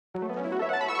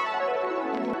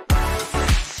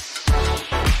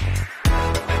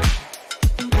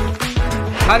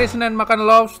Hari Senin makan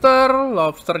lobster,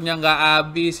 lobsternya nggak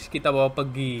habis, kita bawa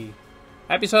pergi.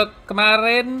 Episode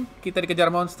kemarin kita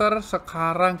dikejar monster,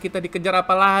 sekarang kita dikejar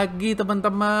apa lagi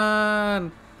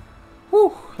teman-teman?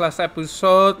 Last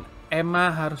episode Emma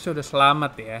harusnya udah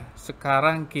selamat ya.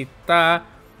 Sekarang kita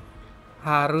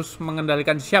harus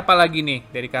mengendalikan siapa lagi nih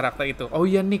dari karakter itu. Oh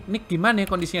iya, Nick gimana ya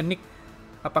kondisinya Nick?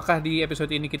 Apakah di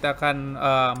episode ini kita akan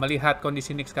melihat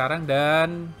kondisi Nick sekarang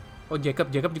dan Jacob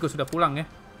juga sudah pulang ya.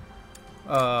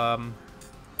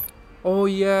 Oh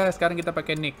iya, sekarang kita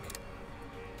pakai Nick.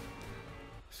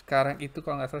 Sekarang itu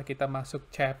kalau nggak salah kita masuk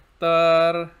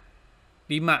chapter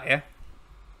 5 ya.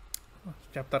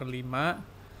 Chapter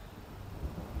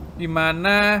 5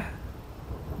 dimana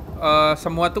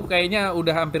semua tuh kayaknya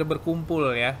udah hampir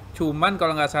berkumpul ya. Cuman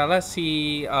kalau nggak salah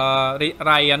si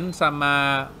Ryan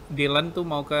sama Dylan tuh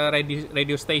mau ke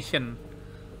radio station.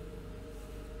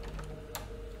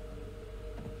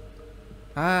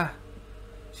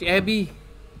 Si Abby.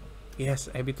 Yes,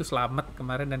 Abby tuh selamat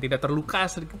kemarin dan tidak terluka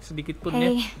sedikit pun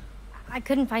ya. Hey, I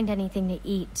couldn't find anything to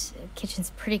eat. The kitchen's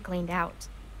pretty cleaned out.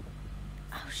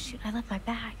 Oh shoot, I left my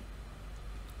bag.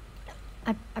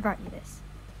 I brought you this.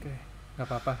 Oke,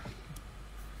 nggak apa-apa.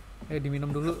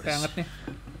 Diminum dulu teh hangatnya.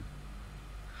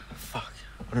 Fuck,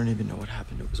 I don't even know what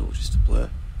happened. It was all just a blur.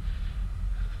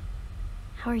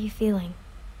 How are you feeling?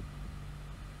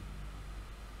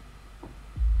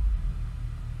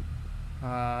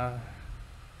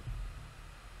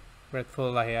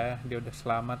 Grateful lah ya, dia udah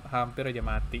selamat, hampir aja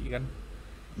mati kan.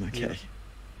 I'm okay.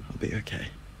 I'll be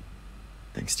okay.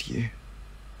 Thanks to you.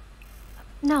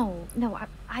 No,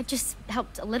 I just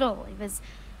helped a little. It was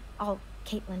all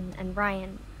Caitlin and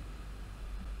Ryan.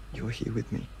 You're here with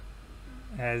me.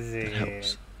 Asik. That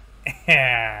helps.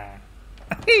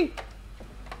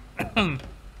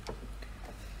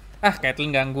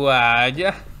 Caitlin ganggu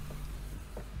aja.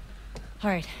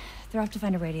 Alright, they're off to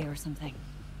find a radio or something.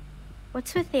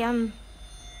 What's with the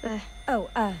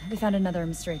we found another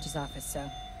in Mr. H's office, so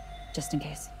just in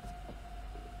case.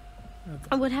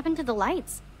 What happened to the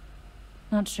lights?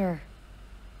 Not sure.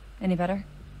 Any better?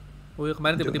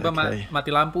 Kemarin tiba-tiba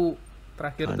mati lampu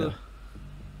terakhir tuh.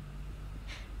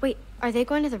 Wait, are they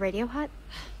going to the radio hut?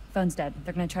 Phone's dead.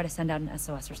 They're gonna try to send out an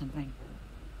S.O.S or something.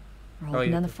 We're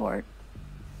holding down the fort.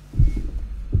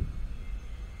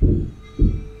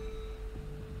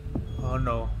 Oh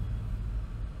no.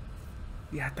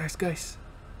 Di atas, guys.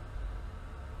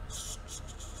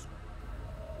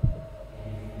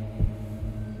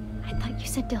 I thought you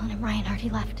said Dylan and Ryan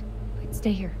already left. Wait,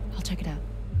 stay here. I'll check it out.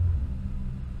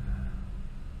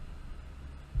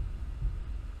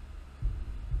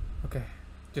 Okay.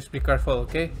 Just be careful,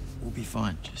 okay? We'll be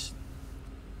fine. Just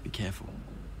be careful.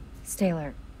 Stay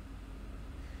alert.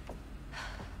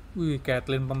 Wih,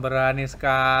 Caitlin pemberani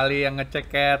sekali yang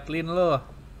ngecek Caitlin loh.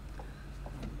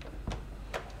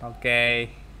 Oke.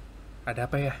 Ada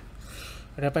apa ya?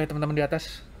 Ada apa ya teman-teman di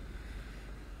atas?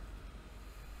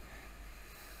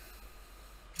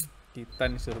 Kita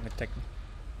nih suruh ngecek nih.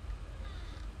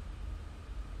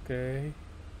 Oke.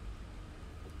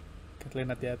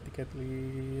 Caitlin, hati-hati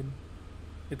Caitlin.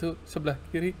 Itu sebelah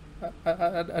kiri.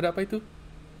 Ada apa itu?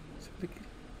 Sebelah kiri.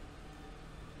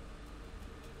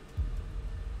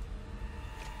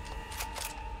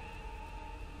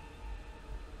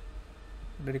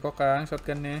 Dari kokang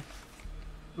shotgunnya.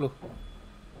 Loh.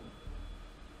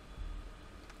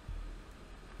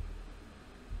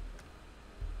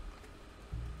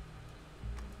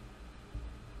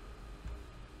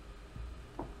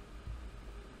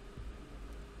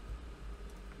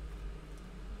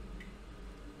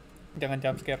 Jangan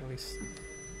jump scare, please.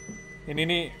 Ini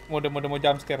nih mode-mode mau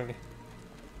jump scare nih.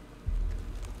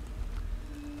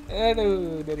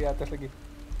 Aduh, dari atas lagi.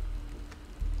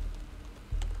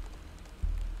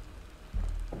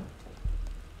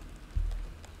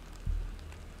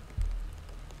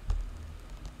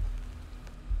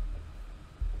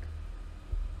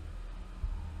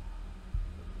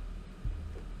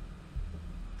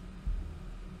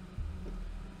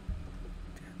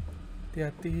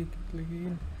 Hati-hati,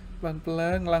 Caitlin.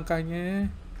 Pelan-pelan langkahnya.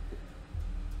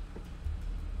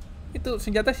 Itu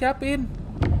senjata siapin?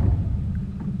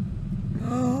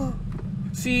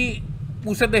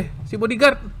 Buset deh, si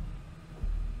bodyguard.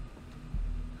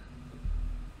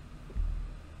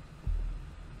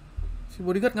 Si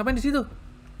bodyguard ngapain di situ?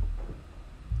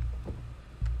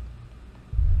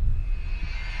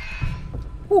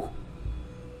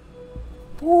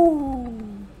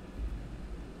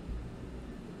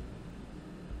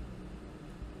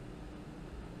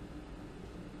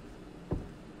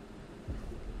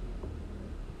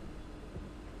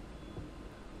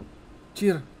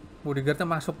 Anjir, bodyguardnya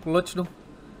masuk lodge dong.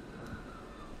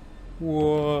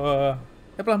 Wah.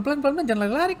 Pelan-pelan, pelan-pelan, jangan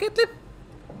lari-lari, Caitlin.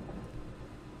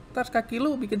 Ntar kaki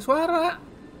lu bikin suara.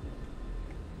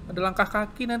 Ada langkah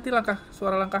kaki nanti,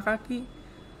 suara langkah kaki.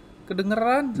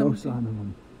 Kedengeran sama si.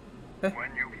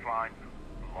 When you find them,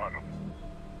 blood them.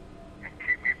 And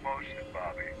keep me posted,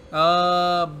 Bobby.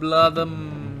 Blood them.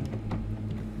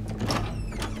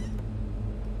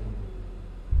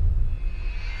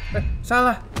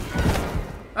 Salah.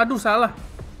 Aduh, salah.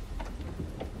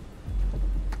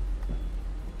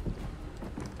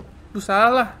 Aduh,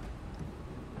 salah.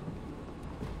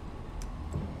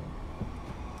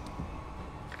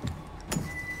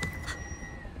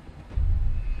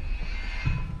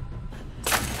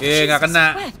 Nggak kena.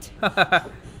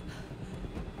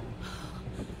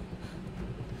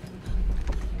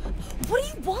 What do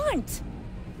you want?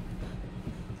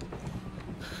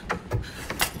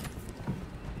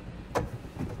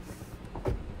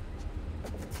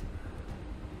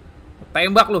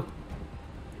 Tembak lu.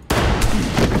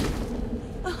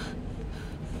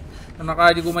 Enak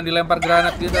aja gue main dilempar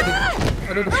granat gitu tadi.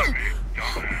 Aduh. Dumbass.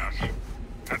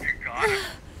 Have you got it?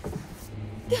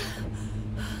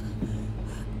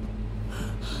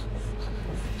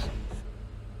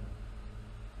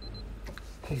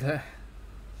 Gila.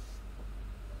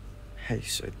 Hey,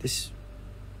 so this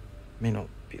may not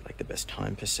be like the best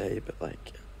time per se, but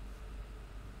like,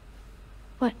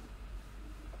 What?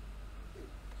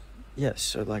 yeah,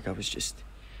 so like I was just,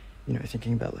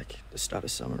 thinking about like the start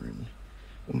of summer and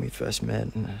when we first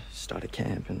met and the start of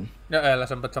camp and Ya elah, like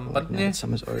now sempet-sempetnya. that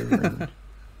summer's over and,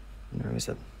 is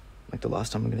that like the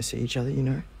last time we're gonna see each other,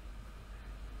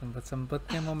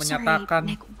 Sempet-sempetnya mau Sorry, menyatakan.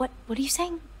 Nick, what are you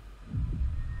saying?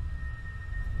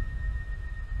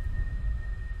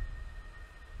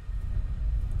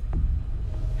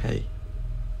 Hey,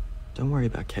 don't worry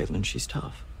about Caitlin, she's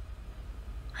tough.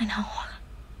 I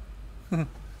know.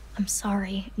 I'm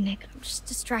sorry, Nick. I'm just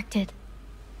distracted.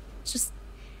 Just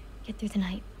get through the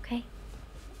night, okay?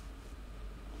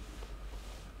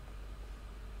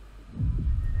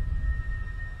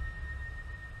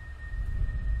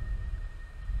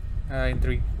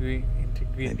 Intriguing.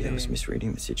 Maybe I was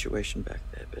misreading the situation back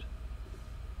there, but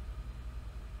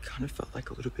kind of felt like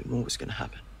a little bit more was gonna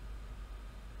happen.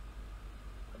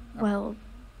 Well,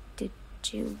 did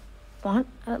you want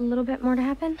a little bit more to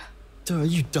happen? Duh, are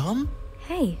you dumb?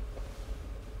 Hey,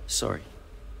 Sorry.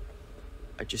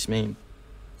 I just mean,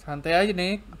 Santai aja,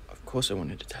 Nick. of course I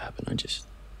wanted it to happen. I just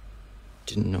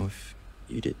didn't know if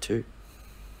you did too.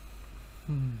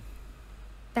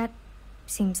 that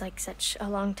seems like such a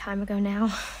long time ago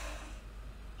now.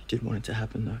 You did want it to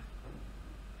happen though.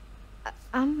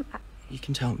 I- You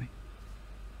can tell me.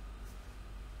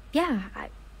 yeah,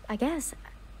 I guess.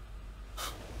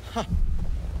 You're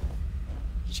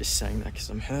just saying that because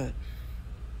I'm hurt.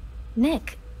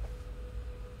 Nick,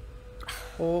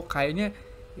 Oh, kayaknya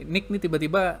Nick nih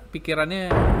tiba-tiba pikirannya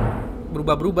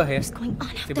berubah-berubah ya. what's going on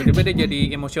out there? Tiba-tiba dia jadi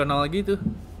emosional gitu.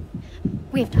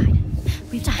 We have died.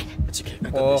 We've died. It's okay.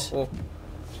 I got this. Oh.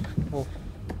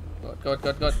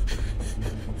 God.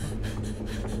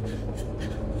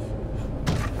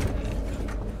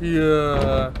 Iya,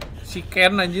 si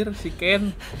Ken anjir, si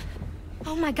Ken.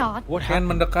 Oh my god. What Ken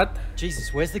happened? mendekat. Jesus,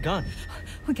 where's the gun?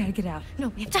 We gotta get out. No,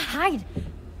 we have to hide.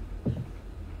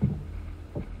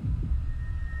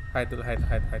 Hide dulu, hide.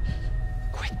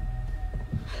 Quick.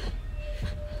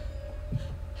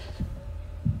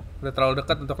 Udah terlalu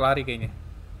dekat untuk lari kayaknya.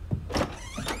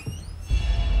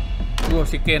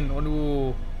 Si Ken,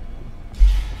 waduh.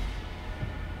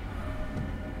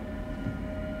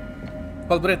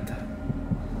 Hold breath.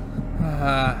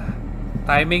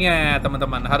 Timingnya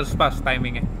teman-teman harus pas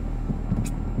timingnya.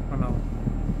 Oh no.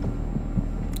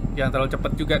 Jangan terlalu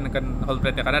cepat juga neken hold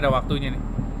breath-nya karena ada waktunya nih.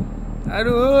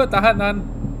 Aduh, tahan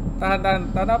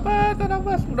apa?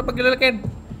 Udah panggil Ken.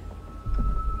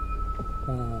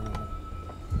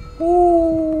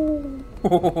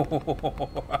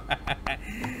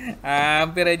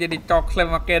 Hampir aja dicok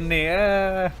sama Ken nih.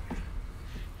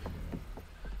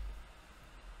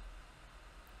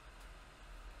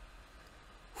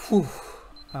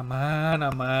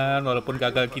 Aman. Walaupun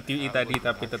gagal GTI tadi,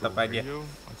 tapi tetap aja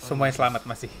semuanya selamat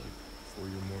masih.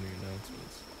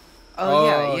 Oh,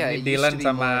 Oh, yeah. ini It used Dylan to be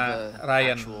sama more of a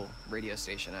Ryan. actual radio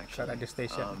station, actually. Radio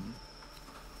station.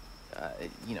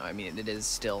 I mean, it is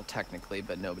still technically,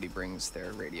 but nobody brings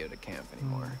their radio to camp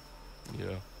anymore.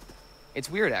 Yeah.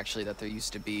 It's weird, actually, that there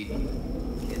used to be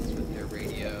kids with their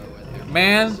radio and their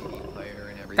Man, CD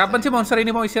player and everything. kapan sih monster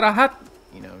ini mau istirahat?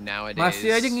 You know, nowadays,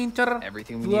 Masih aja ngincer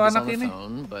everything we need dua is anak on the ini.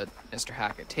 phone, but Mr.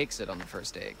 Hackett takes it on the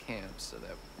first day at camp so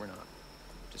that we're not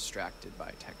distracted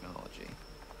by technology.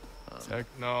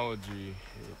 Technology,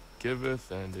 it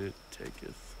giveth and it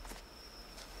taketh.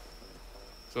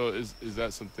 So is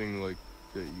that something like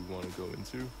that you want to go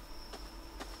into?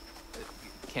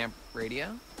 Camp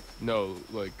radio? No,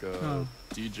 like Oh.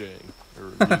 DJing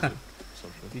or music or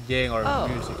something. DJing or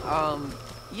music.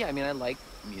 Yeah, I mean, I like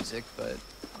music, but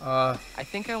Uh, I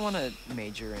think I want to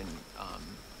major in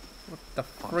what the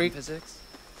quantum freak? physics.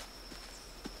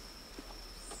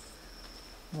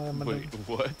 Wait,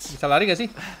 what? Bisa lari gak sih?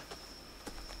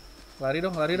 Lari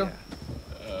dong, lari dong.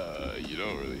 You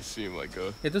don't really seem like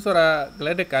a Itu suara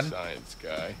geledek kan? science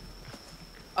guy.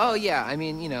 Oh yeah, I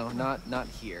mean, you know, not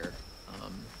here.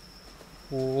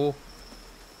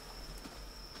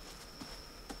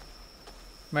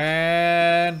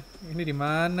 Man, ini di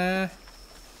mana?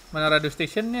 Mana radio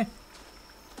stationnya?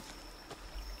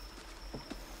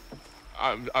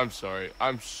 I'm sorry.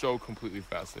 I'm so completely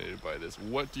fascinated by this.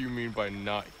 What do you mean by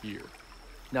not here?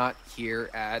 Not here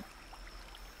at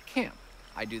camp.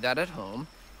 I do that at home,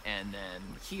 and then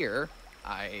here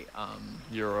I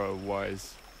You're a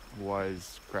wise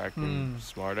cracking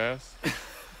smartass.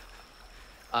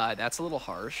 that's a little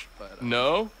harsh, but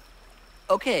No?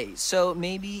 okay, so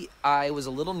maybe I was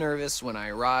a little nervous when I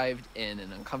arrived in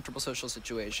an uncomfortable social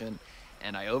situation,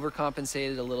 and I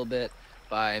overcompensated a little bit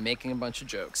by making a bunch of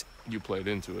jokes. You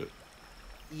played into it.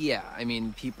 Yeah, I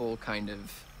mean, people kind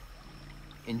of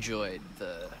enjoyed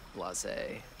the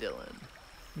blasé Dylan.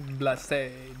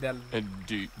 Blase dan And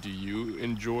do you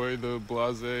enjoy the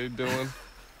blase, Dylan?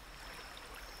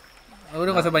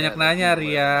 udah gak usah banyak nanya,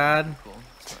 Rian. Cool.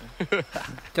 it's fine.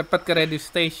 Cepet ke radio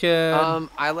station.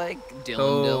 I like Dylan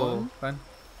Tuh, Dylan. kan?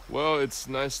 Well,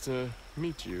 it's nice to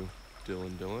meet you,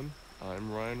 Dylan. I'm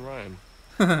Ryan.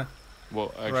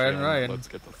 Well, actually, Ryan.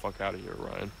 let's get the fuck out of here,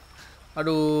 Ryan.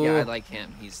 Aduh, Yeah, I like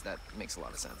him. That makes a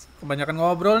lot of sense. kebanyakan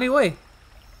ngobrol nih, woi.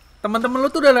 Teman-teman lu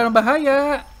tuh udah dalam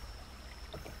bahaya.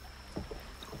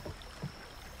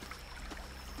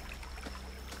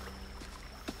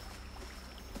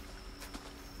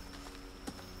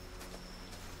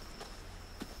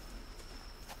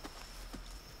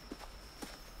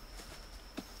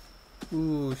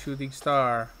 Shooting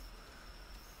star.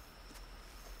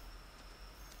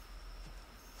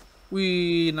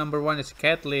 Wih, number one is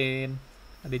Kathleen.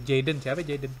 Ada Jaden, siapa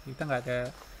Jaden? Kita nggak ada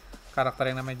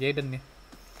karakter yang namanya Jaden ya.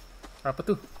 Apa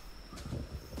tuh?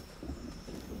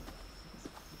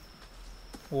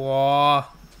 Wah.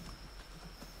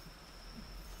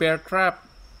 Bear trap.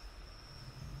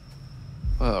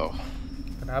 Oh,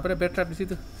 Kenapa ada bear trap di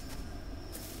situ?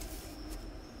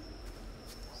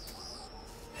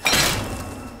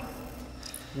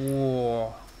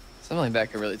 Wow. something like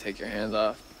that could really take your hands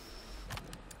off.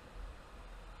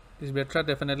 This bear trap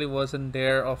definitely wasn't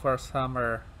there over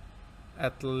summer.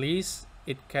 At least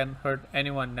it can't hurt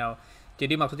anyone now.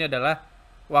 Jadi maksudnya adalah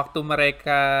waktu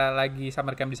mereka lagi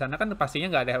summer camp di sana kan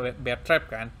pastinya nggak ada bear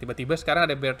trap kan. Tiba-tiba sekarang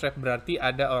ada bear trap, berarti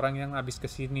ada orang yang habis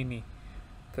kesini nih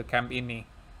ke camp ini.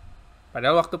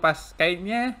 Padahal waktu pas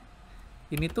kayaknya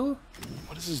ini tuh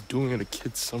What is this doing at a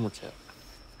kid's summer camp?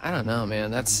 I don't know,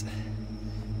 man.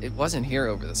 It wasn't here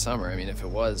over the summer. I mean, if it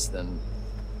was, then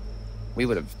we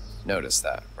would have noticed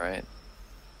that, right?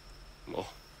 Well,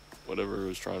 whatever it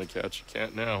was trying to catch, you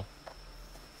can't now.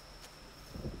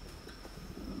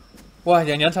 wah,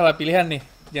 jangan-jangan salah pilihan nih.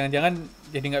 Jangan-jangan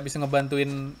jadi nggak bisa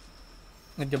ngebantuin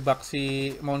ngejebak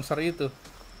si monster itu.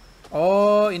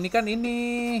 Oh, ini kan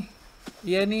ini.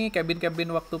 Iya nih,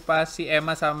 cabin-cabin waktu pas si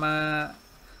Emma sama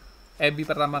Abby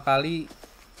pertama kali.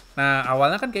 Nah,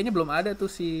 awalnya kan kayaknya belum ada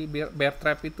tuh si bear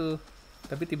trap itu.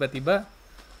 Tapi tiba-tiba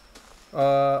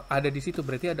ada di situ.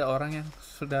 Berarti ada orang yang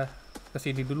sudah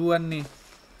kesini duluan nih.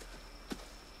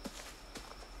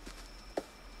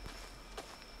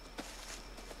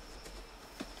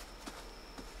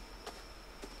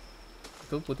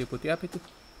 Itu putih-putih apa itu?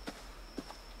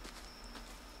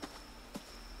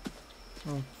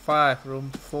 Room 5, room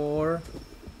 4,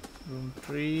 room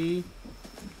 3.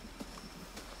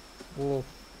 Oh,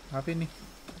 apa ini?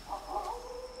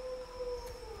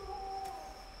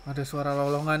 Ada suara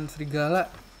lolongan serigala.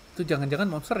 Itu jangan-jangan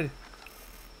monster ya?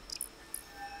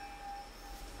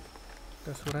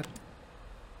 Ada surat.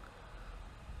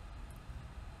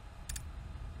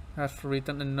 Has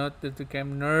written a note to the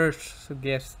camp nurse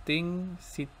suggesting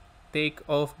she take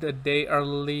off the day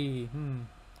early.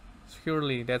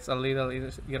 Surely that's a little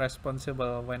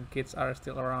irresponsible when kids are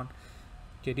still around.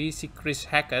 Jadi si Chris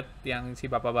Hackett yang si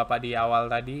bapak-bapak di awal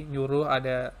tadi nyuruh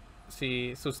ada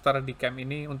si suster di camp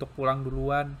ini untuk pulang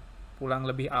duluan, pulang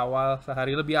lebih awal,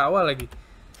 sehari lebih awal lagi.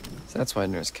 So that's why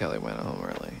Nurse Kelly went home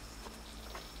early.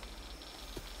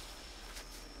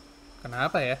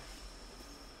 Kenapa ya?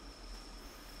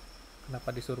 Kenapa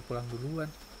disuruh pulang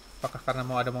duluan? Apakah karena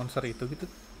mau ada monster itu gitu?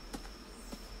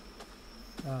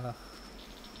 Ah.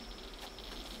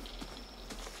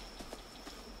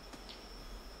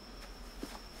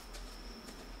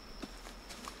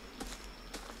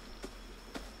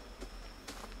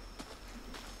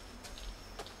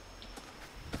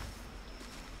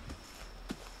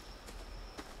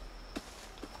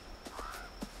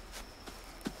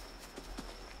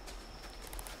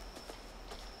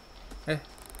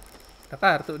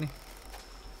 Ada kartu nih.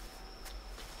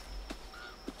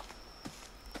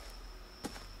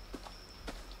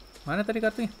 Mana tadi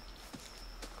kartunya?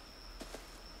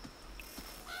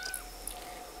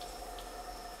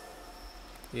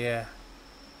 Iya.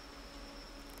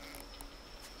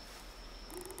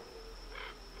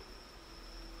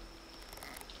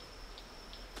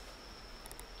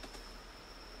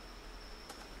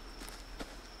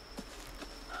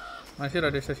 Masih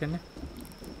radio stationnya.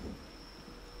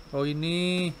 Oh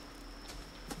ini.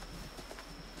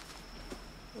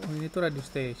 Oh ini tuh radio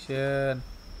station.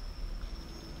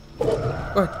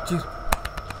 Wajir.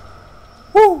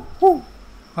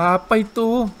 Apa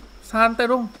itu? Santai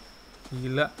dong.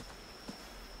 Gila.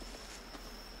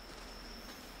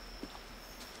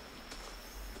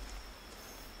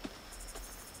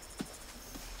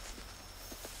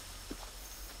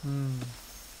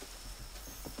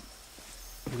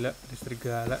 Gila, ada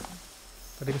serigala.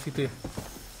 Tadi ke situ ya.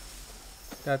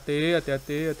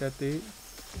 Hati-hati.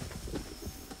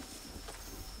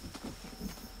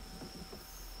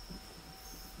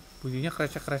 Bunyinya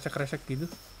kresek gitu.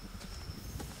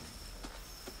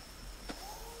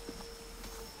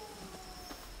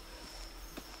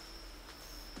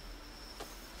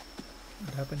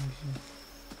 Ada apa nih di sini?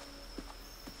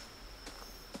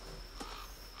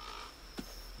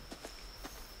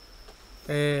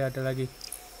 Ada lagi.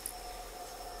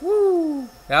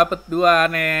 Dapat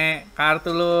 2, Nek.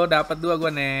 Kartu lu dapat 2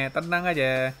 gua, Nek. Tenang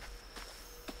aja.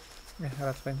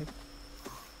 Harus pendek.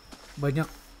 Banyak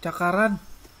cakaran.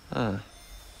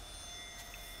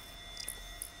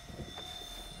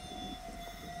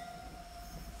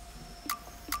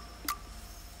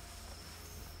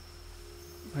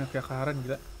 Banyak cakaran,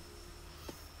 gila.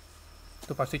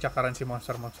 Itu pasti cakaran si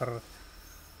monster.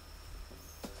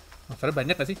 Monsternya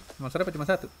banyak gak sih? Monsternya apa cuma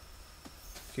 1?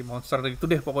 Si monster itu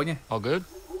deh pokoknya. All good?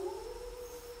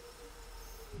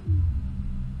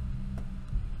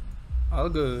 All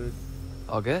good?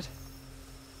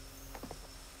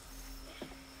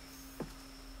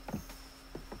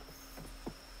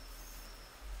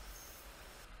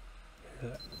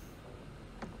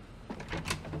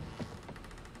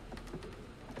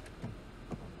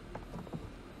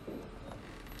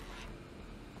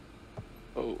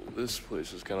 Oh, this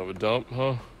place is kind of a dump,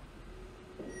 huh?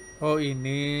 Oh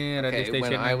ini radio Okay, when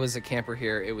station. I was a camper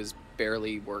here, it was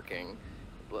barely working.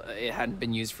 It hadn't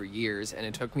been used for years, and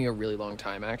it took me a really long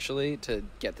time, actually, to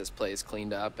get this place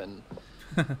cleaned up and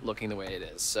looking the way it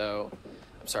is. So,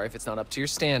 I'm sorry if it's not up to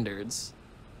your standards,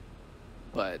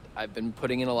 but I've been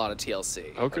putting in a lot of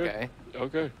TLC. Okay.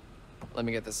 Let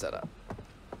me get this set up.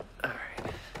 All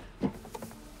right.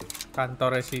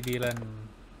 Kantor si Dylan.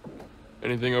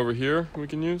 Anything over here we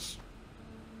can use?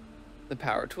 The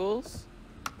power tools?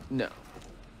 No.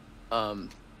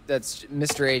 That's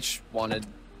Mr. H wanted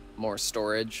more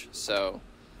storage, so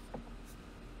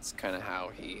it's kind of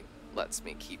how he lets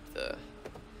me keep the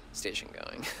station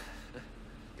going.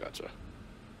 Gotcha.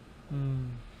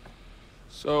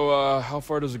 So, how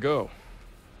far does it go?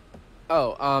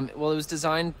 Oh, well, it was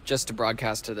designed just to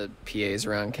broadcast to the PAs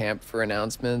around camp for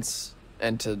announcements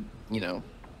and to,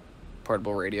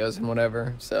 portable radios and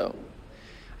whatever. So,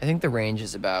 I think the range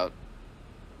is about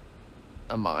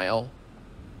a mile.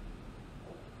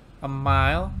 A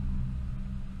mile?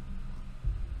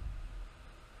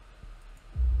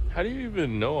 How do you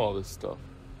even know all this stuff?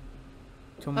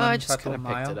 I just kind of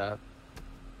picked it up.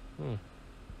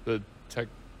 The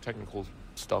technical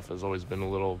stuff has always been a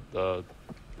little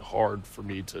hard for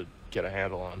me to get a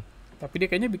handle on. Tapi dia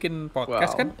kayaknya bikin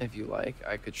podcast kan? If you like,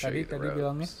 I could show you the Tadi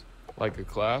bilangnya. ropes. Like a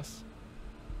class?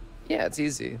 Yeah, it's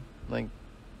easy. Like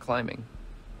climbing.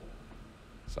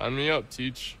 Sign me up,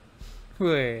 teach.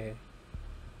 Weh.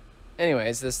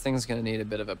 Anyways, this thing's gonna need a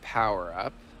bit of a power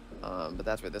up, but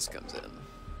that's where this comes in.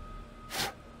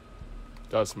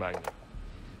 Dust magnet.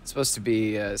 It's supposed to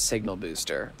be a signal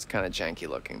booster. It's kind of janky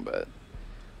looking, but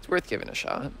it's worth giving a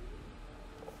shot.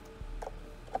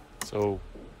 So,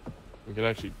 we can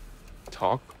actually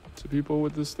talk to people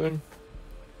with this thing?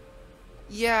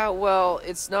 Yeah, well,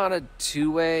 it's not a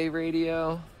two-way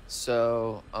radio,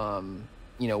 so,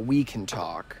 we can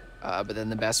talk, but then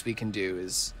the best we can do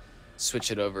is switch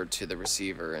it over to the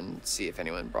receiver and see if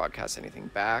anyone broadcasts anything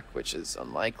back, which is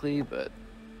unlikely, but...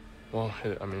 Well,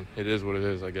 it is what it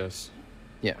is, I guess.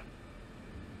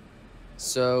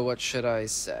 So what should I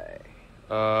say?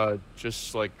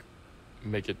 Just like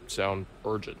make it sound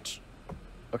urgent.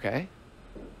 Okay.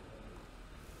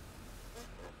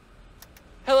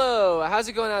 Hello, how's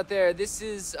it going out there? This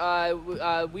is,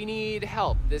 we need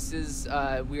help. This is,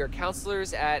 we are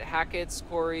counselors at Hackett's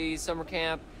Quarry summer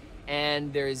camp,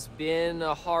 and there's been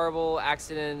a horrible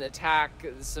accident, attack,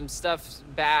 some stuff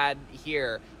bad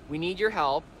here. We need your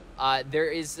help. There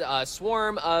is a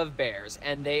swarm of bears,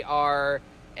 and they are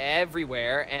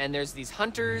everywhere, and there's these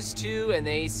hunters too, and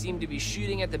they seem to be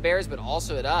shooting at the bears, but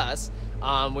also at us,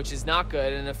 which is not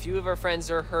good, and a few of our friends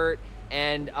are hurt,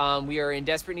 and we are in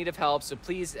desperate need of help, so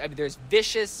please, there's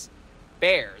vicious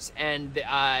bears, and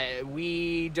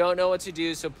we don't know what to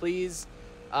do, so please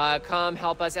come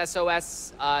help us.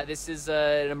 SOS, this is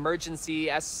an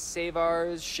emergency. Save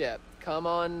our ship. Come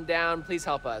on down, please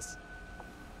help us.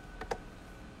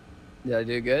 Did I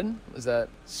do good? Was that?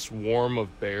 Swarm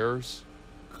of bears?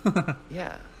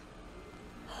 Yeah.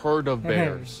 Herd of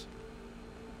bears.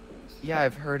 Yeah,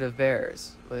 I've heard of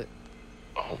bears, but...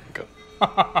 Oh my god.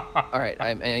 Alright,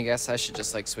 I guess I should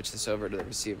just like switch this over to the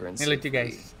receiver and see if we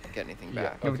get anything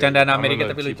back. Okay. Bercandaan I'm Amerika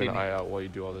gonna tapi keep lucu an ini. eye out while you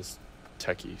do all this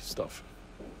techie stuff.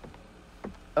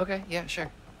 Okay, yeah,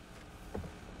 sure.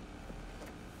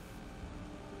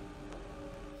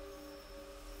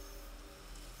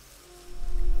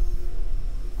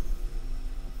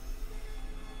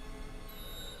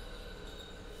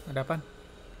 Ada apaan?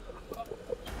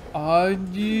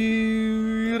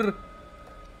 Anjir.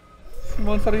 Si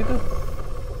monster itu.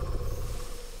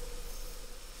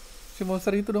 Si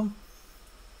monster itu dong.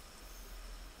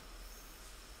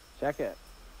 Check it.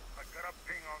 I got a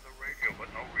ping on the radio,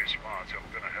 but no response. I'm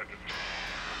gonna head to the...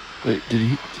 Wait,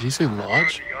 did he say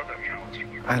lodge? The other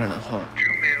counselor. I don't know, huh? 2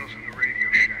 males in the radio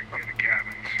shack near the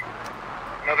cabins.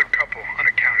 Another couple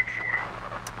unaccounted for.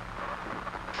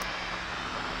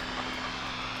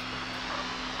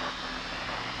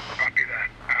 Copy that.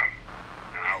 Out.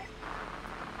 Out.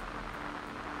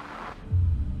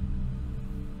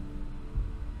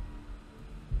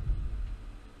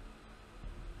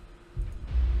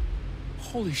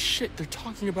 Holy shit, they're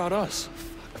talking about us.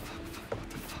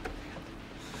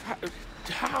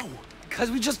 How?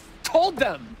 Because we just told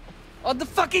them on the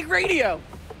fucking radio.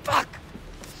 Fuck.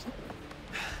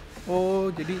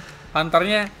 Oh, jadi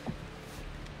hunternya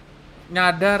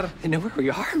nyadar. They know where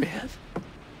we are, man.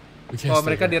 We can't Oh,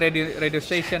 stay mereka here. di radio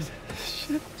station.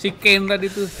 Si Kane tadi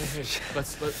tuh. Hey,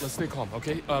 let's stay calm,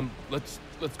 okay? Let's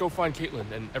go find Caitlin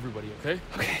and everybody, okay?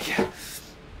 Okay, yeah.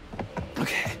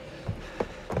 Okay.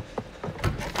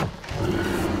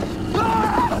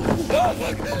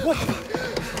 What?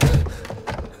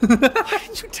 Why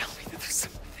didn't you tell me that there's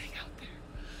something out there?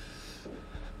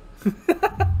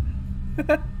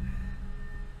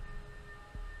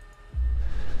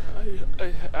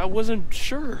 I wasn't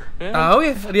sure, man. Tahu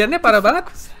ya, Riannya parah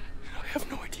banget. I have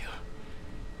no idea.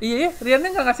 Iya ya, Riannya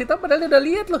nggak ngasih tahu padahal dia udah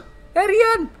lihat loh.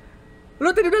 Rian,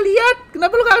 lu tadi udah lihat,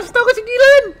 kenapa lu nggak kasih tahu ke si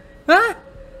Dylan? Hah?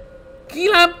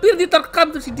 Gila, hampir diterkam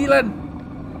tuh si Dylan.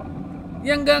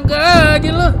 Yang enggak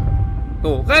aja lo.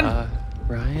 Tuh kan.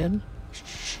 Ryan?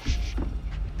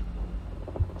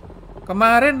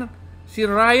 Kemarin si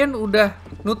Ryan udah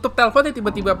nutup teleponnya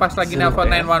tiba-tiba pas lagi nelpon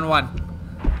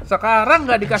 911. Sekarang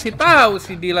nggak dikasih tahu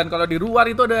si Dylan kalau di luar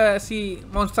itu ada si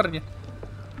monsternya.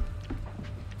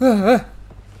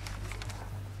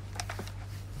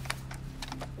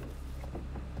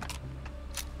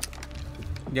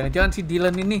 Jangan-jangan si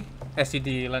Dylan ini, si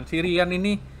Ryan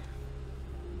ini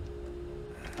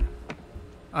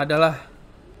adalah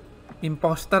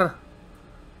imposter.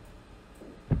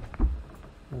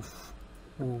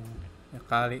 Ya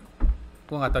kali.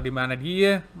 Gua nggak tahu di mana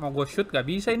dia. Mau gue shoot gak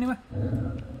bisa ini mah.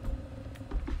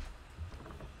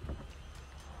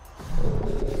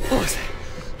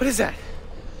 What is that?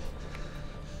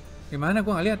 Gimana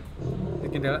gua nggak lihat. Di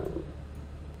jendela.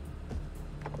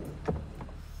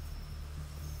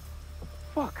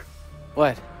 Fuck.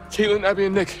 What? Caitlin, Abby,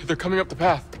 and Nick, they're coming up the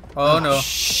path. Oh no.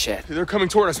 Shit. They're coming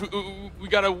toward us. We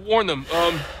gotta warn them.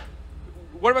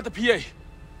 What about the PA?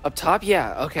 Up top?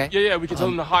 Yeah, okay. Yeah, we can tell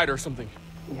them to hide or something.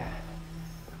 Yeah.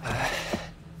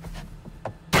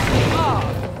 Oh,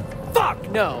 fuck,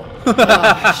 no.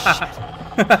 Shit.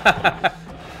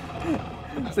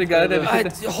 Serigala ada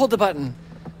di situ. Hold the button.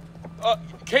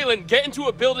 Caitlin, get into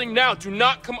a building now. Do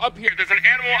not come up here. There's an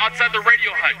animal outside the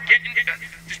radio hut.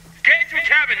 Just get into a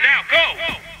cabin now. Go!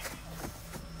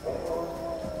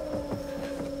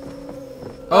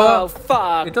 Oh,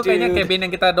 fuck, Itu kayaknya dude. cabin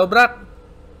yang kita dobrak.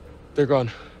 They're gone.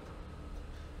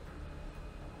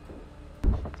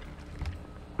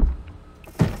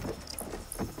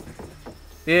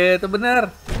 Itu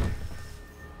benar.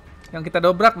 yang kita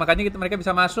dobrak, makanya mereka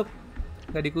bisa masuk.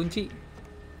 Nggak dikunci.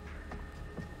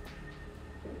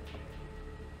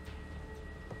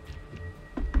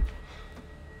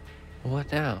 What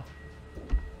now?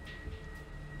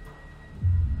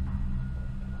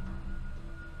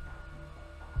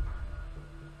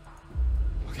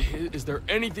 Okay, is there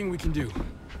anything we can do?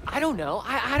 I don't know.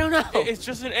 I don't know. It's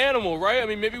just an animal, right? I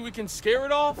mean, maybe we can scare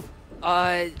it off?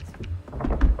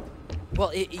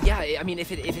 Well, yeah. I mean,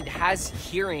 if it has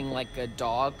hearing like a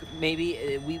dog,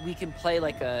 maybe we can play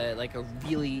like a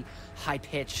really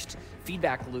high-pitched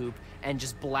feedback loop and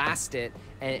just blast it.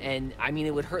 And I mean,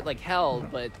 it would hurt like hell,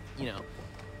 but you know.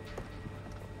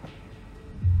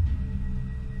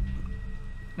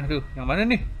 Aduh, yang mana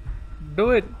nih?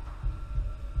 Do it.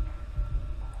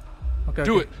 Oke,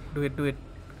 Do it. Do it.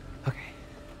 Okay.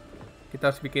 Kita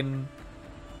harus bikin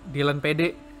Dylan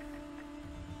pede.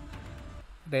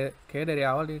 Kayaknya dari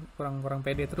awal dia kurang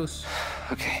pede terus.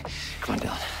 Okay. Come on,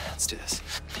 Dylan. Let's do this.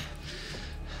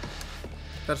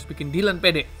 Kita harus bikin Dylan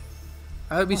pede.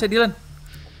 Ayo, bisa Dylan.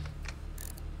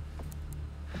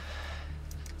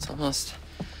 It's almost.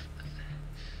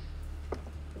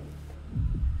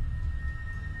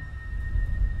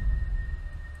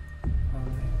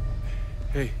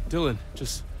 Hey, Dylan,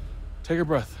 just take a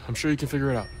breath. I'm sure you can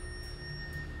figure it out.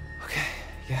 Okay.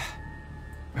 Yeah.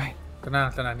 Right.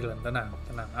 Tenang Dylan, tenang.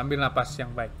 Ambil napas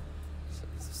yang baik.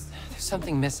 There's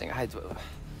something missing.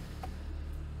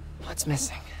 What's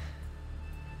missing?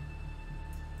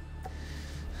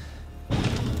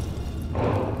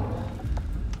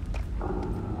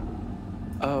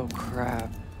 Oh crap.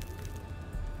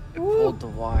 It pulled the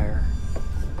wire.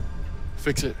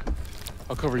 Fix it.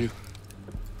 I'll cover you.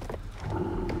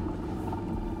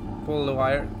 Pull the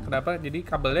wire. Kenapa? Jadi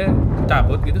kabelnya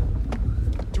cabut gitu.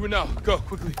 Do it now. Go,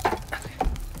 quickly.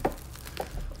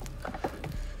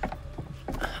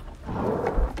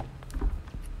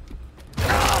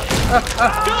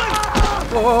 Aduh.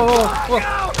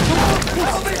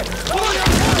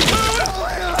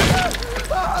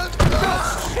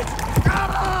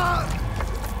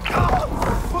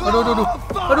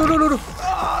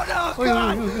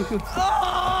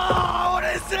 What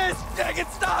is this? Dang it,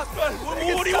 stop! What do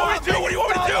you want me to do? What do you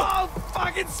want me to do? Oh,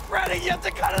 fucking spreading! You have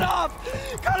to cut it off!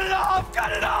 Cut it off!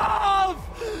 Cut it off!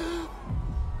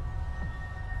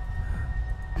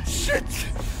 Shit!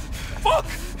 Fuck!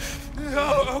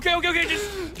 Okay.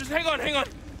 Just hang on.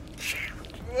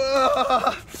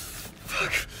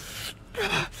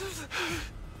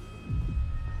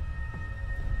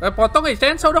 Potong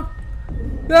sensor dong.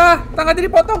 Dah, tangannya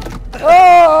dipotong.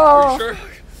 Are you sure?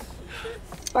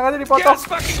 Tangannya dipotong. Yes,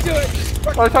 fucking do it!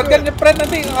 Kalau shotgun nyepret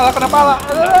nanti malah kena pala.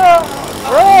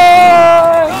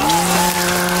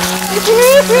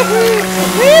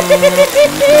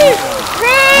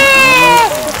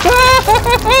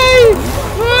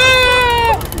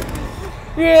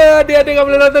 Ya, dia nggak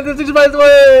boleh nonton terus semua.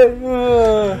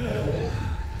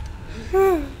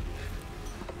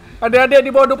 Adik-adik di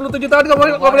bawah 27 tahun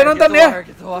nggak boleh nonton ya.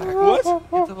 Get the wire. What?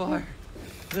 Get the wire.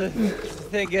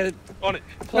 Thing, get it. On it.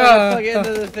 Plug it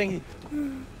into the thingy.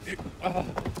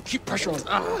 Keep pressure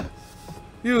on.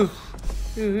 You.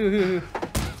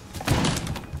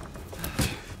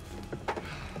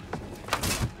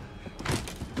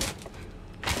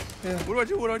 What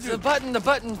do I do? The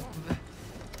button.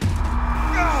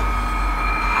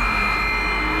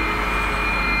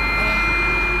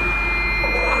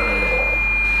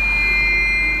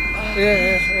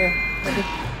 Iya. Aduh.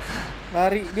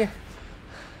 Lari dia.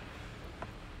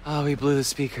 Oh, we blew the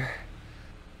speaker.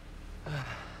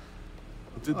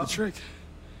 Did the trick.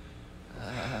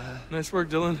 Nice work,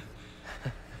 Dylan.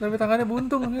 Tapi tangannya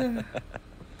buntung.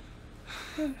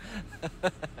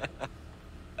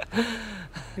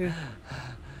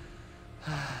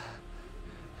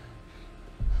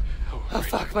 Oh,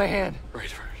 fuck my hand.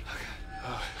 Right. Okay.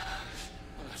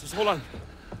 Just hold on.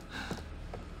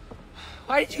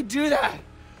 Why did you do that?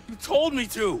 You told me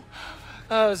to.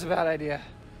 Oh, it was a bad idea.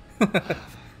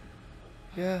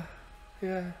 Ya.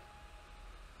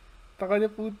 Tangannya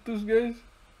putus, guys.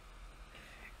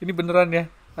 Ini beneran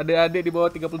ya. Adik-adik di bawah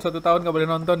 31 tahun nggak boleh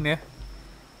nonton ya.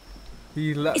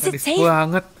 Gila, sadis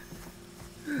banget.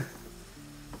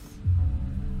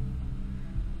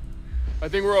 I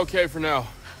think we're okay for now.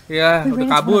 Ya, We udah ran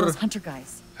into one kabur. of those hunter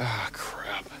guys. Ah,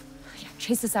 crap. Yeah,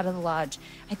 chased us out of the lodge.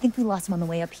 I think we lost him on the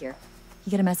way up here. You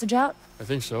get a message out? I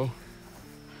think so.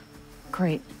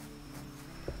 Great.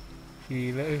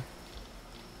 Gila.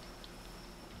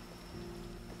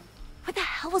 What the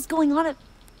hell was going on at...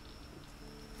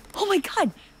 Oh my god!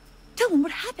 Dylan,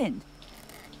 what happened?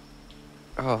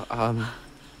 Oh, I'm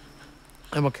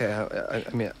okay. I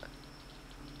mean,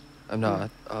 I'm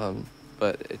not.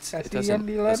 But it Kasian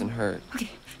Dylan. doesn't hurt. Okay,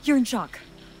 you're in shock.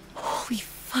 Holy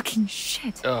fucking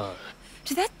shit.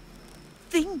 Did that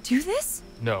thing do this?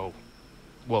 No.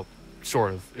 Well,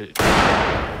 sort of.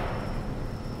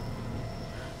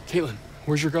 Caitlin,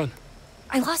 where's your gun?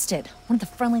 I lost it. One of the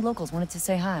friendly locals wanted to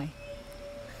say hi.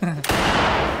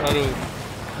 Aduh.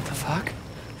 What the fuck?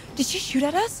 Did she shoot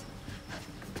at us?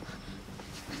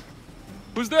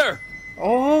 Who's there?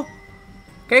 Oh,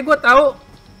 kayak gue tahu.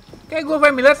 Kayak gue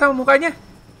familiar sama mukanya.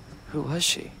 Who was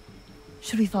she?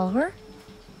 Should we follow her?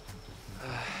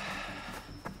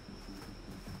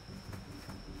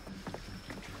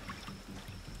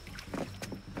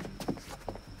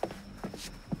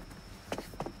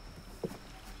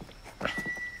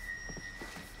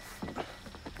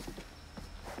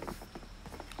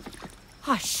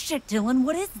 Ah, shit, Dylan,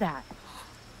 what is that?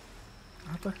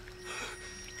 Apa?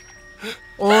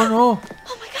 Oh no.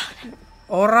 Oh my god.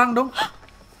 Orang dong.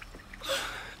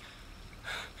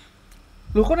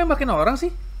 Lu kok nembakin orang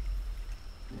sih?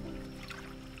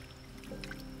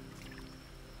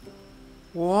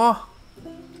 Wah.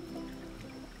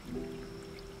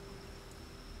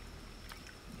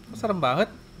 Serem banget.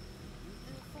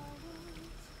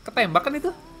 Ketembak kan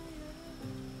itu?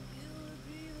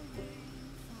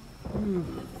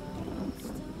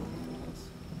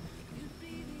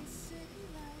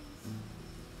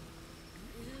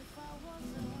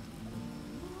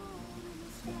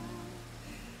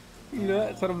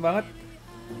 Gila, serem banget.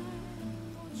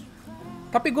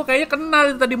 Tapi gue kayaknya kenal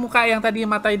itu tadi muka yang tadi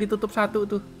matanya ditutup satu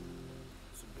tuh.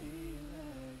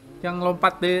 Yang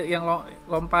lompat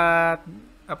lompat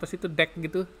apa sih itu deck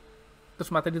gitu. Terus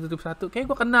mata ditutup satu. Kayaknya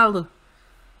gue kenal tuh.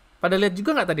 Pada lihat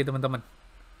juga nggak tadi teman-teman?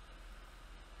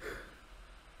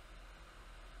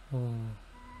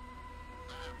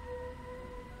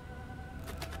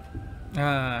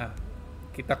 Nah,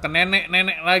 kita ke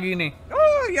nenek-nenek lagi nih.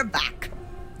 Oh, you're back.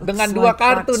 Dengan dua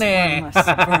kartu nih.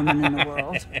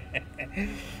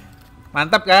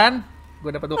 Mantap kan? Gue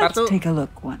dapat dua kartu. Let's take a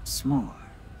look once more.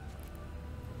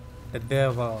 The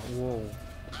devil. Wow.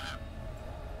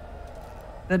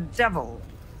 The devil.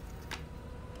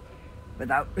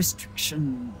 Without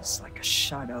restrictions, like a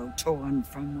shadow torn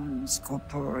from one's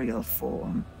corporeal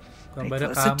form. Pay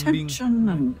Gambarnya close kambing. attention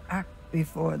and act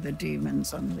before the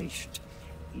demons unleashed.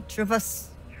 Each of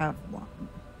us have one.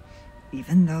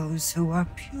 Even those who are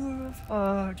pure of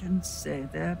heart and say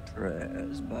their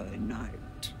prayers by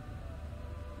night.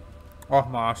 Oh,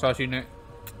 masa sih, Nek?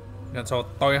 Dan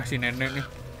soto ya si nenek nih.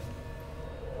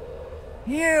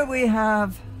 Here we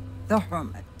have the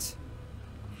hermit.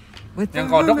 With the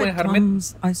Yang kodok hermit punya hermit.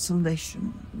 comes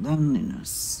isolation,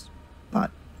 loneliness,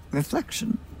 but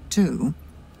reflection too.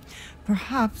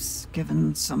 Perhaps,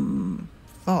 given some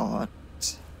thought,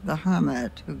 the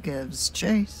hermit who gives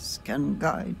chase can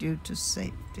guide you to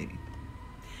safety.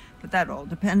 But that all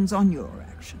depends on your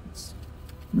actions,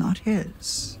 not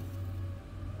his.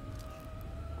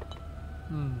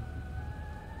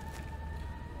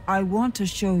 I want to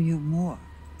show you more.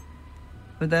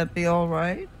 Would that be all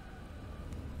right?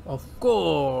 Of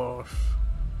course.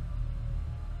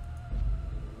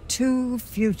 2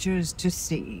 futures to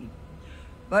see,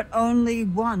 but only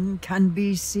one can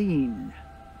be seen.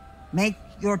 Make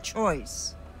your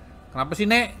choice. Kenapa sih,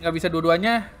 Nek? Nggak bisa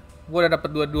dua-duanya? Gue udah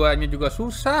dapet dua-duanya juga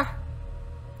susah.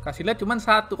 Kasih lihat cuman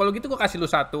satu. Kalau gitu gue kasih lu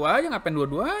satu aja, ngapain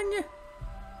dua-duanya?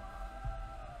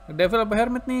 The devil apa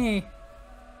hermit nih?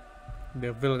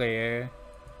 Devil kayaknya.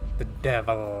 The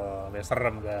devil. Biar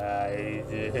serem, guys.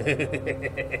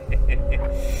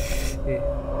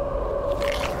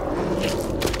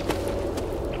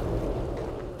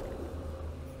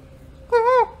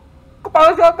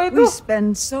 Kepala siapa itu? We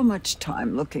spend so much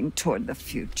time looking toward the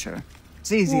future.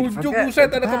 It's easy to Ujung forget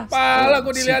buset, that the ada past kepala, holds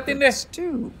gua diliatin deh. secrets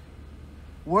too.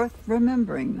 Worth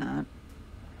remembering that.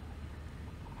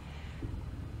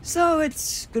 So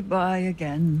it's goodbye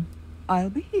again.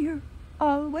 I'll be here.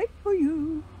 I'll wait for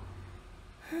you.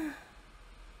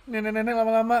 Nenek-nenek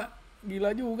lama-lama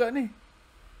gila juga nih.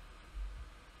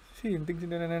 Sinting si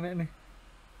nenek-nenek nih.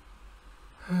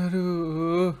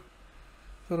 Aduh.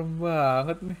 Serem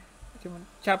banget nih. Cuman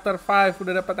chapter 5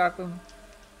 udah dapat akun.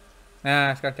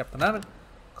 Nah, sekarang chapter 6.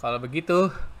 Kalau begitu,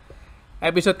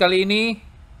 episode kali ini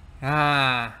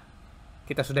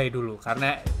kita sudahi dulu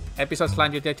karena episode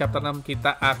selanjutnya chapter 6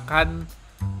 kita akan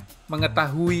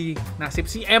mengetahui nasib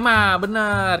si Emma.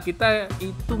 Bener, kita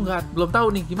itu belum tahu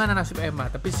nih gimana nasib Emma,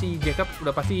 tapi si Jacob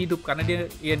udah pasti hidup karena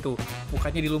dia tuh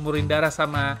mukanya dilumurin darah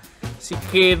sama si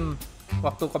Ken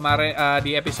waktu kemarin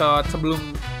di episode sebelum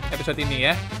episode ini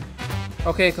ya.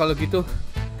 Oke, kalau gitu.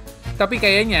 Tapi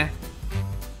kayaknya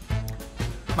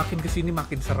makin kesini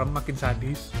makin serem, makin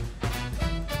sadis.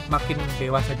 semakin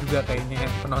dewasa juga kayaknya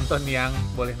penonton yang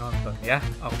boleh nonton ya.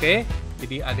 Oke,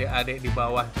 jadi adik-adik di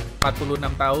bawah 46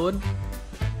 tahun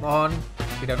mohon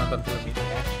tidak nonton film ini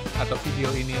ya, atau video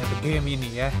ini atau game ini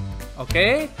ya.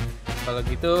 Oke, kalau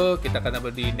gitu kita akan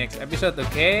upload di next episode.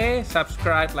 Oke,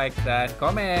 subscribe, like, dan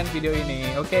komen video ini.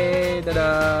 Oke,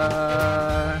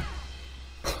 dadah.